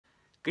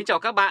Kính chào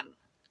các bạn,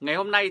 ngày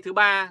hôm nay thứ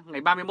ba,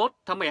 ngày 31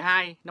 tháng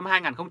 12 năm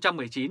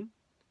 2019.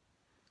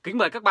 Kính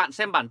mời các bạn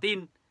xem bản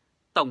tin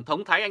Tổng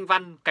thống Thái Anh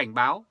Văn cảnh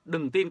báo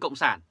đừng tin Cộng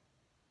sản.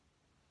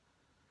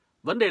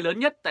 Vấn đề lớn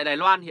nhất tại Đài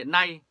Loan hiện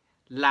nay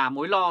là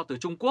mối lo từ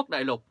Trung Quốc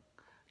đại lục,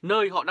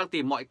 nơi họ đang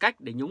tìm mọi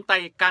cách để nhúng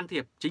tay can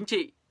thiệp chính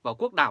trị vào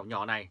quốc đảo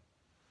nhỏ này.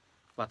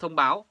 Và thông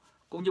báo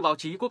cũng như báo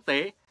chí quốc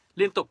tế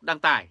liên tục đăng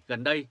tải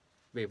gần đây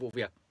về vụ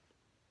việc.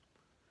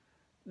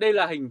 Đây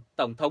là hình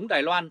Tổng thống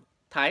Đài Loan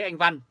Thái Anh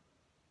Văn.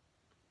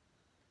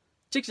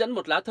 Trích dẫn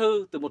một lá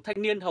thư từ một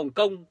thanh niên Hồng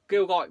Kông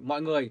kêu gọi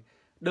mọi người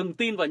đừng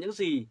tin vào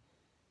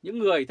những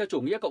người theo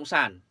chủ nghĩa cộng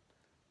sản.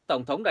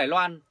 Tổng thống Đài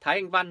Loan Thái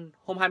Anh Văn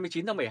hôm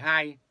 29 tháng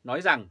 12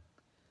 nói rằng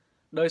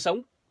đời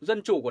sống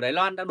dân chủ của Đài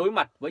Loan đang đối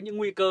mặt với những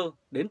nguy cơ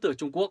đến từ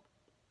Trung Quốc.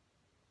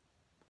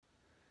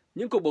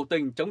 Những cuộc biểu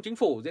tình chống chính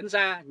phủ diễn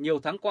ra nhiều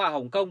tháng qua ở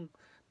Hồng Kông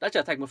đã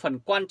trở thành một phần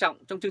quan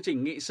trọng trong chương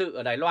trình nghị sự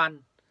ở Đài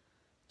Loan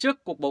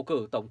trước cuộc bầu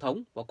cử Tổng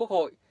thống và Quốc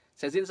hội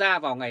sẽ diễn ra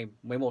vào ngày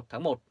 11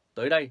 tháng 1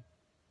 tới đây.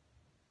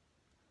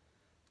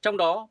 Trong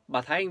đó,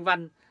 bà Thái Anh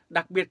Văn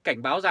đặc biệt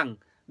cảnh báo rằng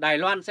Đài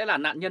Loan sẽ là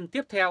nạn nhân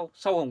tiếp theo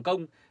sau Hồng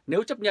Kông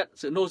nếu chấp nhận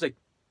sự nô dịch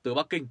từ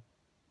Bắc Kinh.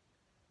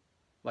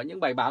 Và những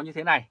bài báo như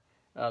thế này,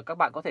 các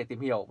bạn có thể tìm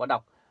hiểu và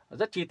đọc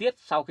rất chi tiết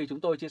sau khi chúng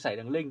tôi chia sẻ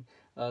đường link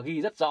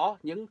ghi rất rõ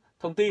những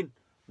thông tin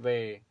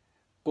về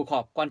cuộc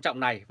họp quan trọng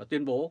này và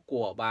tuyên bố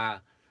của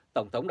bà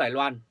Tổng thống Đài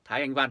Loan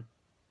Thái Anh Văn.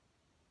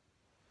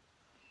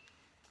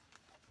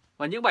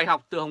 Và những bài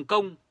học từ Hồng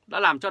Kông đã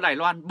làm cho Đài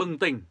Loan bừng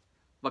tỉnh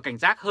và cảnh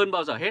giác hơn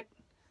bao giờ hết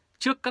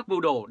trước các mưu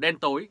đồ đen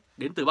tối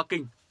đến từ Bắc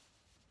Kinh.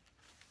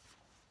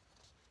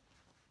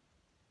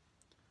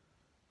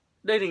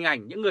 Đây là hình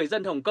ảnh những người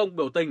dân Hồng Kông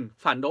biểu tình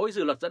phản đối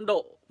dự luật dẫn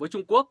độ với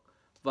Trung Quốc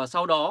và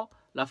sau đó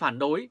là phản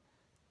đối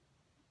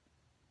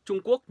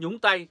Trung Quốc nhúng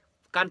tay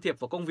can thiệp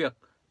vào công việc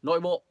nội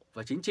bộ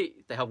và chính trị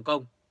tại Hồng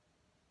Kông.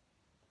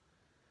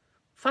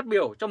 Phát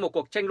biểu trong một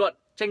cuộc tranh luận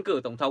tranh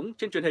cử Tổng thống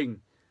trên truyền hình,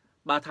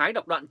 bà Thái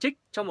đọc đoạn trích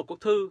trong một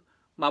cuộc thư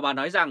mà bà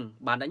nói rằng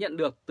bà đã nhận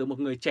được từ một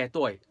người trẻ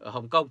tuổi ở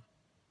Hồng Kông.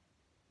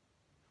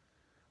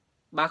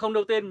 Bà không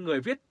nêu tên người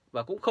viết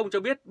và cũng không cho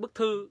biết bức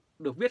thư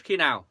được viết khi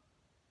nào.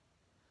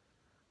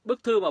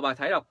 Bức thư mà bà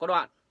Thái đọc có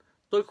đoạn: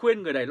 tôi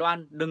khuyên người Đài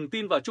Loan đừng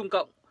tin vào Trung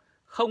Cộng,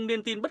 không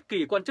nên tin bất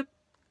kỳ quan chức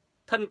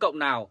thân Cộng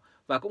nào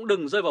và cũng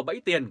đừng rơi vào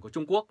bẫy tiền của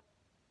Trung Quốc.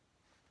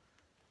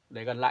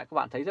 Để gần lại các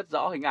bạn thấy rất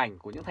rõ hình ảnh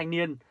của những thanh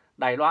niên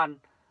Đài Loan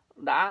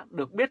đã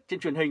được biết trên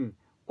truyền hình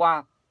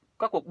qua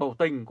các cuộc biểu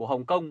tình của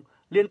Hồng Kông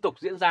liên tục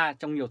diễn ra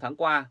trong nhiều tháng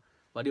qua,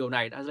 và điều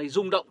này đã gây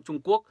rung động Trung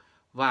Quốc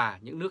và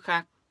những nước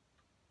khác.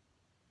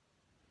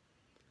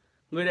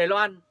 Người Đài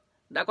Loan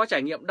đã có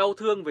trải nghiệm đau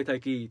thương về thời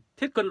kỳ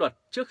thiết quân luật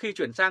trước khi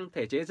chuyển sang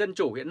thể chế dân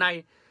chủ hiện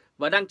nay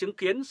và đang chứng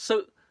kiến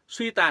sự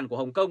suy tàn của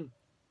Hồng Kông.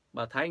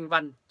 Bà Thái Anh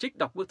Văn trích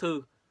đọc bức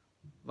thư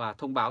và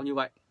thông báo như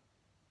vậy.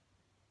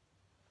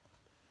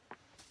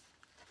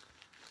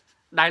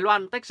 Đài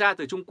Loan tách ra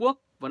từ Trung Quốc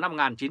vào năm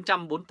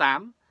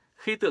 1948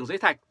 khi Tưởng Giới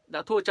Thạch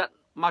đã thua trận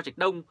Mao Trạch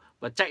Đông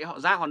và chạy họ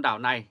ra hòn đảo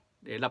này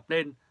để lập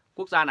nên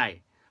quốc gia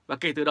này. Và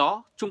kể từ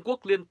đó, Trung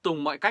Quốc liên tục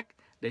mọi cách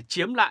để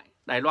chiếm lại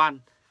Đài Loan,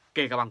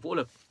 kể cả bằng vũ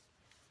lực.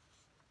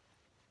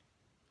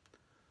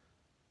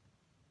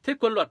 Thiết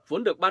quân luật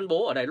vốn được ban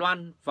bố ở Đài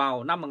Loan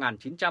vào năm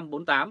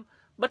 1948,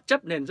 bất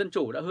chấp nền dân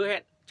chủ đã hứa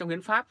hẹn trong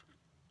hiến pháp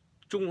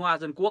Trung Hoa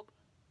Dân Quốc.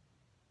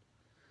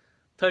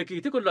 Thời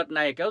kỳ thiết quân luật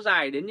này kéo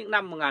dài đến những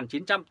năm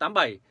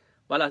 1987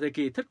 và là thời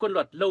kỳ thiết quân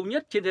luật lâu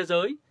nhất trên thế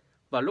giới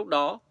và lúc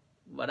đó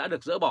và đã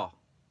được dỡ bỏ.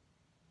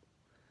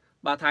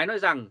 Bà Thái nói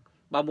rằng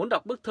bà muốn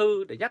đọc bức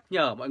thư để nhắc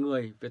nhở mọi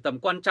người về tầm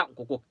quan trọng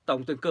của cuộc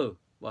tổng tuyển cử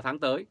vào tháng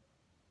tới.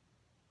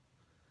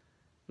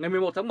 Ngày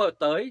 11 tháng 1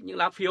 tới, những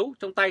lá phiếu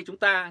trong tay chúng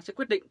ta sẽ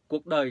quyết định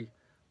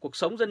cuộc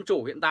sống dân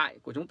chủ hiện tại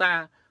của chúng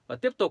ta và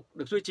tiếp tục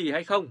được duy trì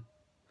hay không.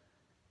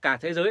 Cả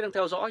thế giới đang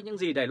theo dõi những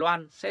gì Đài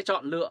Loan sẽ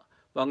chọn lựa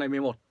vào ngày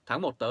 11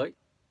 tháng 1 tới.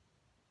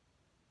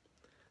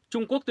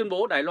 Trung Quốc tuyên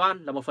bố Đài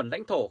Loan là một phần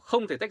lãnh thổ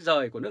không thể tách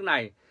rời của nước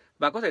này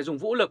và có thể dùng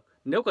vũ lực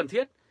nếu cần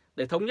thiết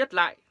để thống nhất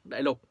lại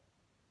đại lục.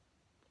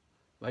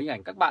 Và hình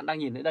ảnh các bạn đang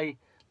nhìn thấy đây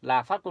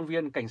là phát ngôn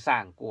viên cảnh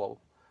sảng của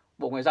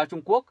Bộ Ngoại giao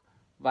Trung Quốc,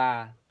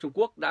 và Trung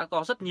Quốc đã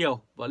có rất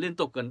nhiều và liên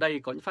tục gần đây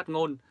có những phát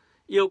ngôn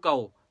yêu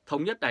cầu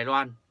thống nhất Đài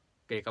Loan,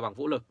 kể cả bằng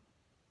vũ lực.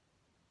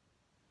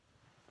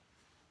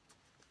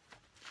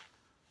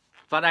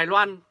 Và Đài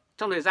Loan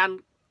trong thời gian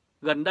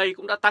gần đây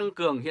cũng đã tăng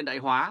cường hiện đại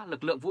hóa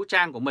lực lượng vũ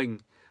trang của mình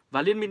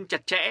và liên minh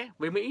chặt chẽ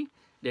với Mỹ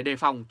để đề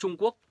phòng Trung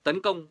Quốc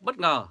tấn công bất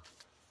ngờ.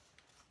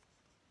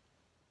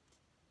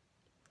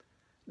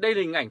 Đây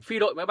là hình ảnh phi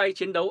đội máy bay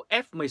chiến đấu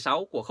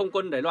F-16 của Không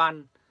quân Đài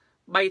Loan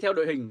bay theo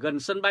đội hình gần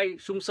sân bay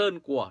Sung Sơn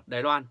của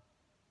Đài Loan.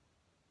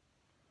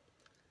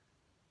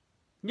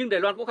 Nhưng Đài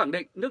Loan cũng khẳng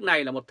định nước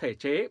này là một thể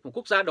chế, một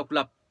quốc gia độc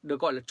lập được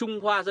gọi là Trung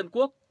Hoa Dân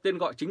Quốc, tên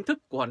gọi chính thức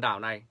của hòn đảo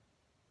này.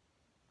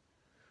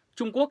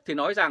 Trung Quốc thì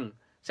nói rằng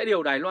sẽ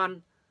điều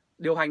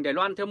hành Đài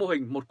Loan theo mô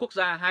hình một quốc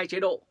gia hai chế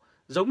độ,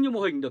 giống như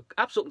mô hình được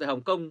áp dụng tại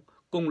Hồng Kông,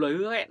 cùng lời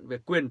hứa hẹn về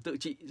quyền tự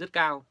trị rất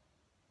cao.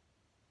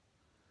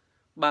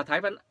 Bà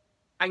Thái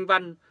Anh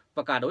Văn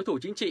và cả đối thủ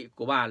chính trị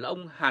của bà là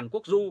ông Hàn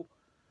Quốc Du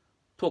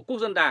thuộc Quốc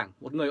dân Đảng,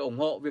 một người ủng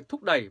hộ việc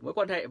thúc đẩy mối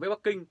quan hệ với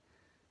Bắc Kinh,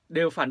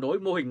 đều phản đối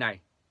mô hình này.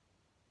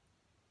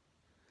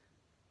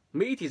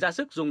 Mỹ thì ra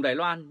sức dùng Đài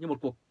Loan như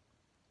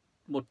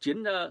một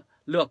chiến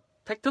lược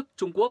thách thức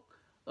Trung Quốc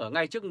ở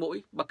ngay trước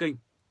mũi Bắc Kinh.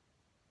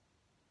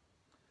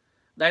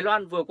 Đài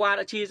Loan vừa qua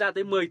đã chi ra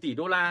tới 10 tỷ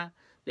đô la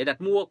để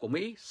đặt mua của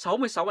Mỹ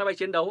 66 máy bay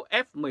chiến đấu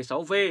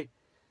F-16V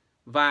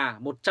và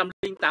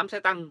 108 xe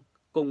tăng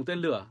cùng tên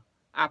lửa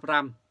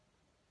Abrams.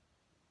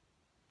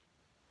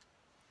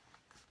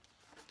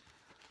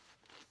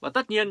 Và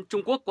tất nhiên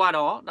Trung Quốc qua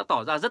đó đã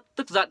tỏ ra rất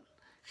tức giận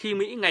khi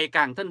Mỹ ngày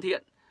càng thân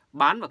thiện,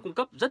 bán và cung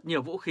cấp rất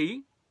nhiều vũ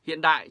khí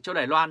hiện đại cho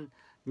Đài Loan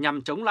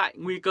nhằm chống lại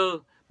nguy cơ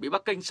bị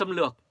Bắc Kinh xâm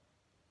lược.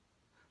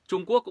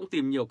 Trung Quốc cũng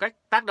tìm nhiều cách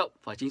tác động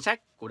vào chính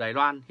sách của Đài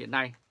Loan hiện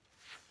nay.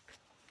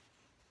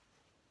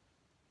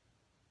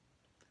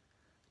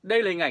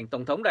 Đây là hình ảnh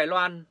Tổng thống Đài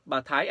Loan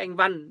bà Thái Anh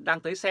Văn đang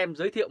tới xem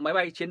giới thiệu máy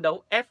bay chiến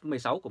đấu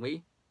F-16 của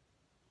Mỹ.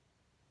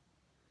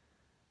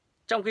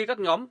 Trong khi các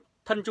nhóm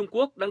thân Trung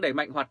Quốc đang đẩy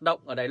mạnh hoạt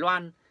động ở Đài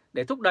Loan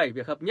để thúc đẩy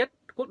việc hợp nhất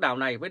quốc đảo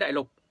này với đại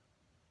lục,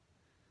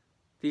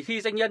 thì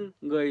khi doanh nhân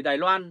người Đài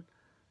Loan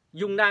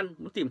Dung Nan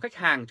muốn tìm khách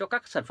hàng cho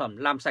các sản phẩm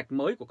làm sạch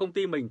mới của công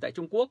ty mình tại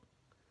Trung Quốc,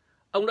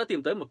 ông đã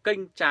tìm tới một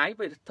kênh trái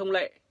với thông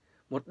lệ,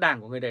 một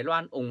đảng của người Đài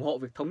Loan ủng hộ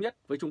việc thống nhất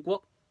với Trung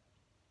Quốc.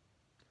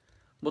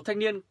 Một thanh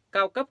niên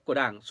cao cấp của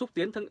Đảng Xúc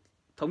tiến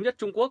Thống nhất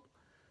Trung Quốc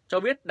cho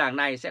biết đảng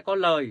này sẽ có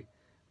lời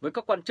với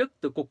các quan chức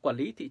từ Cục Quản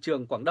lý Thị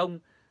trường Quảng Đông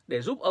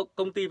để giúp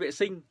công ty vệ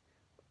sinh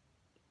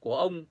của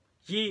ông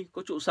Yi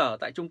có trụ sở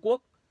tại Trung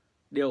Quốc,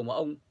 điều mà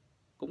ông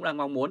cũng đang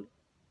mong muốn.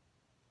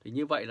 Thì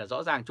như vậy là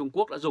rõ ràng Trung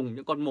Quốc đã dùng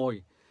những con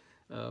mồi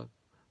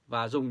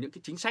và dùng những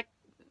cái chính sách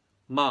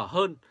mở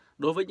hơn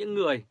đối với những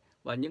người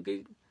và những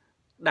cái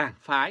đảng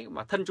phái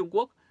mà thân Trung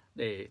Quốc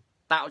để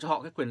tạo cho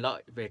họ cái quyền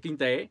lợi về kinh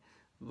tế,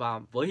 và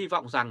với hy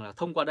vọng rằng là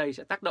thông qua đây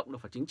sẽ tác động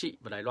được vào chính trị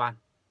và Đài Loan.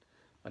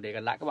 Và để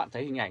gần lại các bạn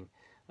thấy hình ảnh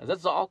rất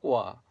rõ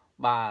của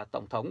bà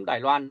Tổng thống Đài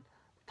Loan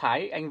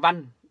Thái Anh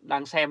Văn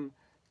đang xem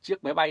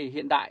chiếc máy bay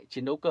hiện đại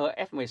chiến đấu cơ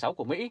F-16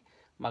 của Mỹ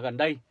mà gần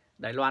đây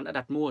Đài Loan đã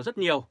đặt mua rất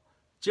nhiều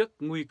trước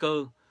nguy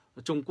cơ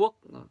Trung Quốc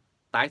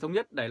tái thống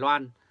nhất Đài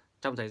Loan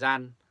trong thời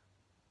gian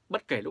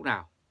bất kể lúc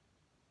nào.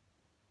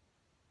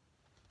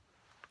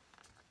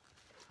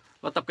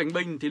 Và Tập Cận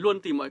Bình thì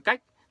luôn tìm mọi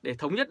cách để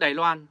thống nhất Đài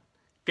Loan,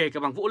 kể cả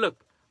bằng vũ lực,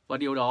 và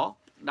điều đó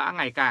đã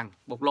ngày càng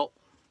bộc lộ.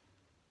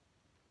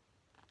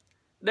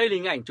 Đây là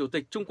hình ảnh Chủ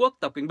tịch Trung Quốc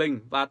Tập Cận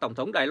Bình và Tổng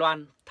thống Đài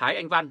Loan Thái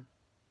Anh Văn.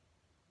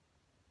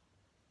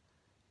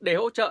 Để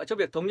hỗ trợ cho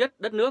việc thống nhất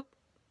đất nước,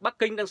 Bắc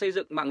Kinh đang xây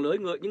dựng mạng lưới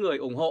những người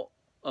ủng hộ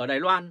ở Đài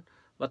Loan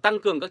và tăng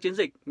cường các chiến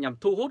dịch nhằm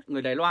thu hút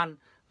người Đài Loan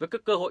với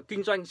các cơ hội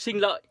kinh doanh sinh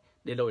lợi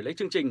để đổi lấy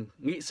chương trình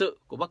nghị sự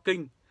của Bắc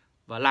Kinh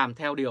và làm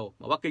theo điều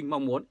mà Bắc Kinh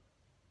mong muốn.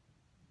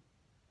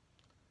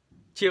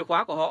 Chìa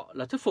khóa của họ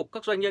là thuyết phục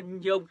các doanh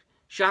nhân như ông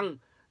Trang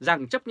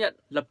rằng chấp nhận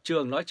lập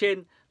trường nói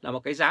trên là một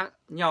cái giá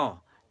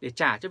nhỏ để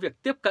trả cho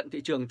việc tiếp cận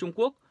thị trường Trung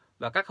Quốc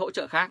và các hỗ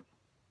trợ khác.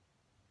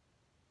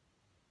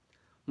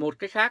 Một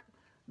cách khác,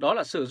 đó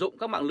là sử dụng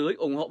các mạng lưới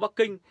ủng hộ Bắc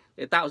Kinh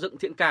để tạo dựng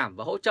thiện cảm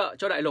và hỗ trợ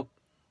cho đại lục.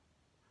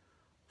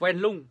 Wen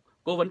Lung,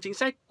 cố vấn chính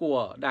sách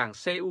của đảng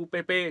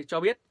CUPP cho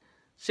biết,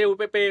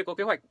 CUPP có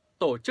kế hoạch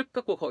tổ chức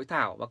các cuộc hội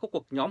thảo và các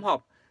cuộc nhóm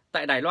họp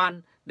tại Đài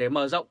Loan để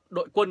mở rộng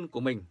đội quân của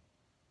mình.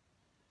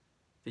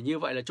 Thì như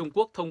vậy là Trung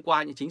Quốc thông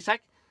qua những chính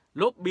sách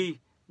lobby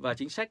và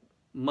chính sách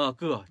mở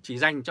cửa chỉ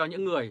dành cho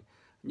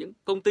những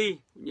công ty,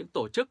 những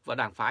tổ chức và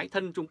đảng phái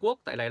thân Trung Quốc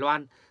tại Đài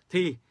Loan,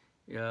 thì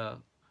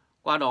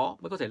qua đó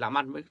mới có thể làm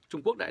ăn với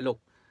Trung Quốc đại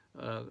lục.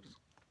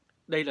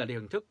 Đây là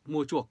hình thức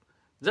mua chuộc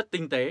rất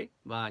tinh tế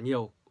và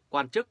nhiều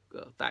quan chức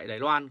tại Đài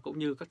Loan cũng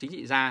như các chính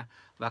trị gia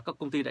và các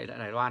công ty tại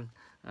Đài Loan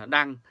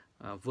đang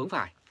vướng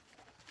phải.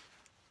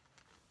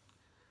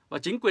 Và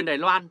chính quyền Đài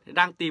Loan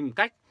đang tìm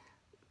cách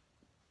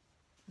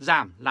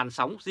giảm làn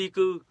sóng di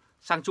cư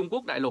sang Trung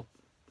Quốc đại lục.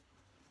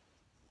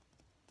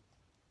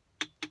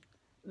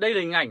 Đây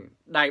là hình ảnh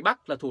Đài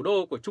Bắc là thủ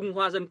đô của Trung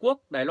Hoa Dân Quốc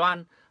Đài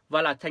Loan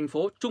và là thành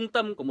phố trung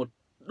tâm của một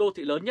đô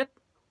thị lớn nhất.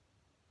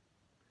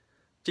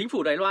 Chính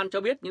phủ Đài Loan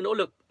cho biết những nỗ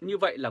lực như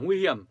vậy là nguy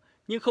hiểm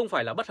nhưng không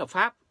phải là bất hợp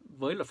pháp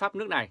với luật pháp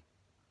nước này.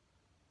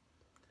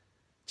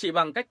 Chỉ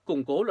bằng cách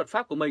củng cố luật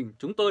pháp của mình,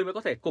 chúng tôi mới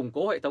có thể củng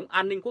cố hệ thống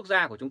an ninh quốc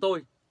gia của chúng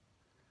tôi.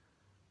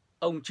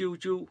 Ông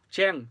Chu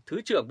Cheng,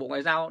 Thứ trưởng Bộ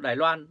Ngoại giao Đài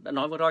Loan đã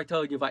nói với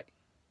Reuters như vậy.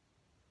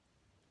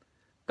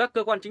 Các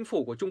cơ quan chính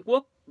phủ của Trung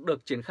Quốc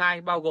được triển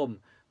khai bao gồm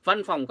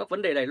Văn phòng các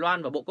vấn đề Đài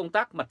Loan và Bộ Công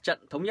tác Mặt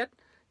trận Thống nhất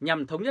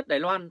nhằm thống nhất Đài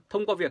Loan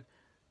thông qua việc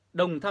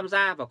đồng tham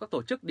gia vào các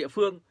tổ chức địa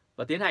phương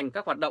và tiến hành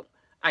các hoạt động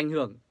ảnh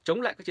hưởng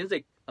chống lại các chiến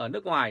dịch ở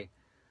nước ngoài,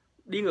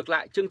 đi ngược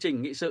lại chương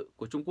trình nghị sự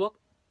của Trung Quốc.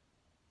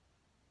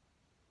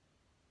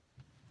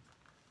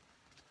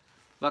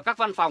 Và các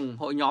văn phòng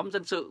hội nhóm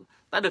dân sự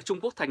đã được Trung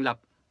Quốc thành lập,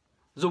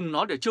 dùng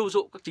nó để chiêu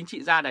dụ các chính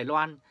trị gia Đài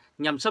Loan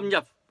nhằm xâm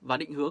nhập và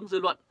định hướng dư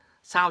luận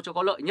sao cho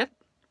có lợi nhất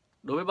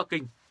đối với Bắc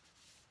Kinh.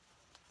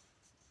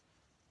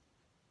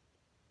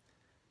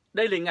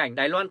 Đây là hình ảnh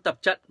Đài Loan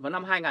tập trận vào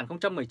năm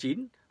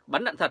 2019,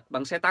 bắn đạn thật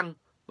bằng xe tăng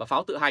và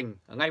pháo tự hành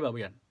ở ngay bờ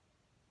biển.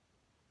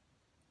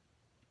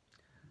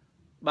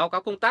 Báo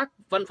cáo công tác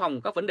Văn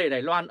phòng các vấn đề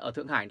Đài Loan ở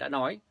Thượng Hải đã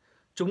nói,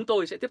 chúng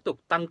tôi sẽ tiếp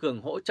tục tăng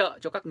cường hỗ trợ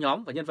cho các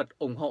nhóm và nhân vật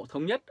ủng hộ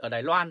thống nhất ở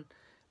Đài Loan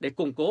để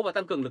củng cố và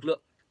tăng cường lực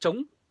lượng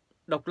chống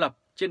độc lập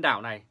trên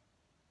đảo này.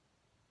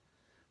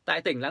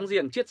 Tại tỉnh láng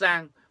giềng Chiết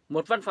Giang,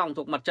 một văn phòng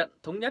thuộc Mặt trận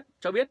Thống nhất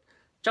cho biết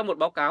trong một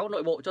báo cáo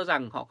nội bộ cho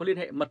rằng họ có liên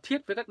hệ mật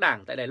thiết với các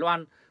đảng tại Đài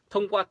Loan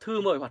thông qua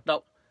thư mời hoạt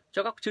động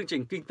cho các chương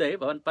trình kinh tế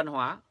và văn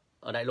hóa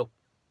ở đại lục.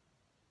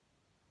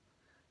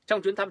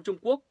 Trong chuyến thăm Trung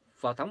Quốc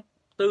vào tháng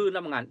 4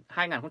 năm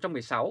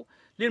 2016,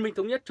 Liên minh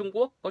Thống nhất Trung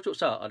Quốc có trụ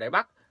sở ở Đài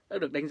Bắc đã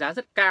được đánh giá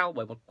rất cao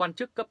bởi một quan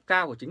chức cấp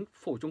cao của chính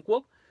phủ Trung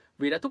Quốc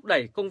vì đã thúc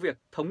đẩy công việc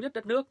thống nhất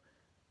đất nước.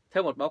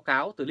 Theo một báo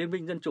cáo từ Liên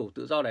minh Dân chủ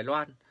Tự do Đài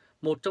Loan,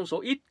 một trong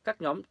số ít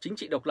các nhóm chính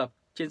trị độc lập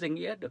trên danh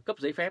nghĩa được cấp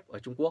giấy phép ở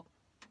Trung Quốc.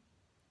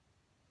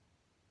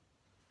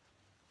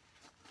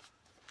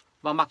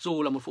 Và mặc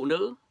dù là một phụ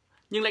nữ,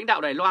 nhưng lãnh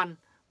đạo Đài Loan,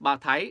 bà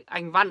Thái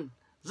Anh Văn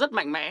rất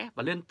mạnh mẽ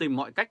và luôn tìm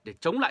mọi cách để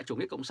chống lại chủ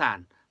nghĩa cộng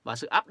sản và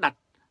sự áp đặt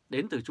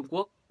đến từ Trung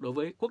Quốc đối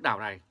với quốc đảo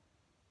này.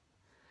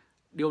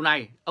 Điều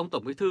này, ông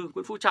Tổng Bí thư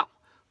Nguyễn Phú Trọng,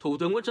 Thủ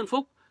tướng Nguyễn Xuân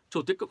Phúc,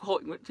 Chủ tịch Quốc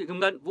hội Nguyễn Thị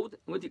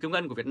Kim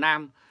Ngân của Việt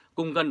Nam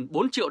cùng gần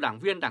 4 triệu đảng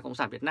viên Đảng Cộng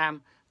sản Việt Nam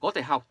có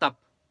thể học tập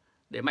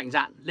để mạnh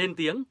dạn lên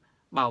tiếng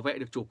bảo vệ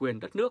được chủ quyền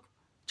đất nước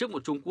trước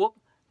một Trung Quốc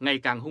ngày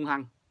càng hung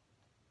hăng.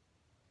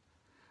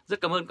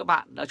 Rất cảm ơn các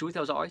bạn đã chú ý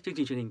theo dõi chương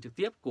trình truyền hình trực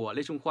tiếp của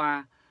Lê Trung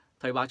Khoa,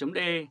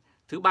 thoibao.de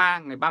thứ 3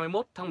 ngày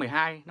 31 tháng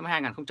 12 năm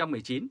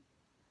 2019.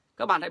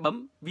 Các bạn hãy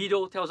bấm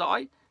video theo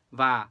dõi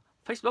và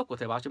Facebook của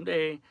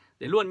thoibao.de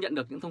để luôn nhận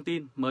được những thông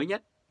tin mới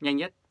nhất, nhanh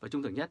nhất và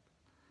trung thực nhất.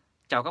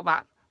 Chào các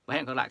bạn và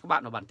hẹn gặp lại các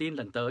bạn vào bản tin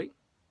lần tới.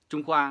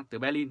 Trung Khoa từ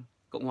Berlin,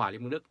 Cộng hòa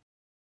Liên bang Đức.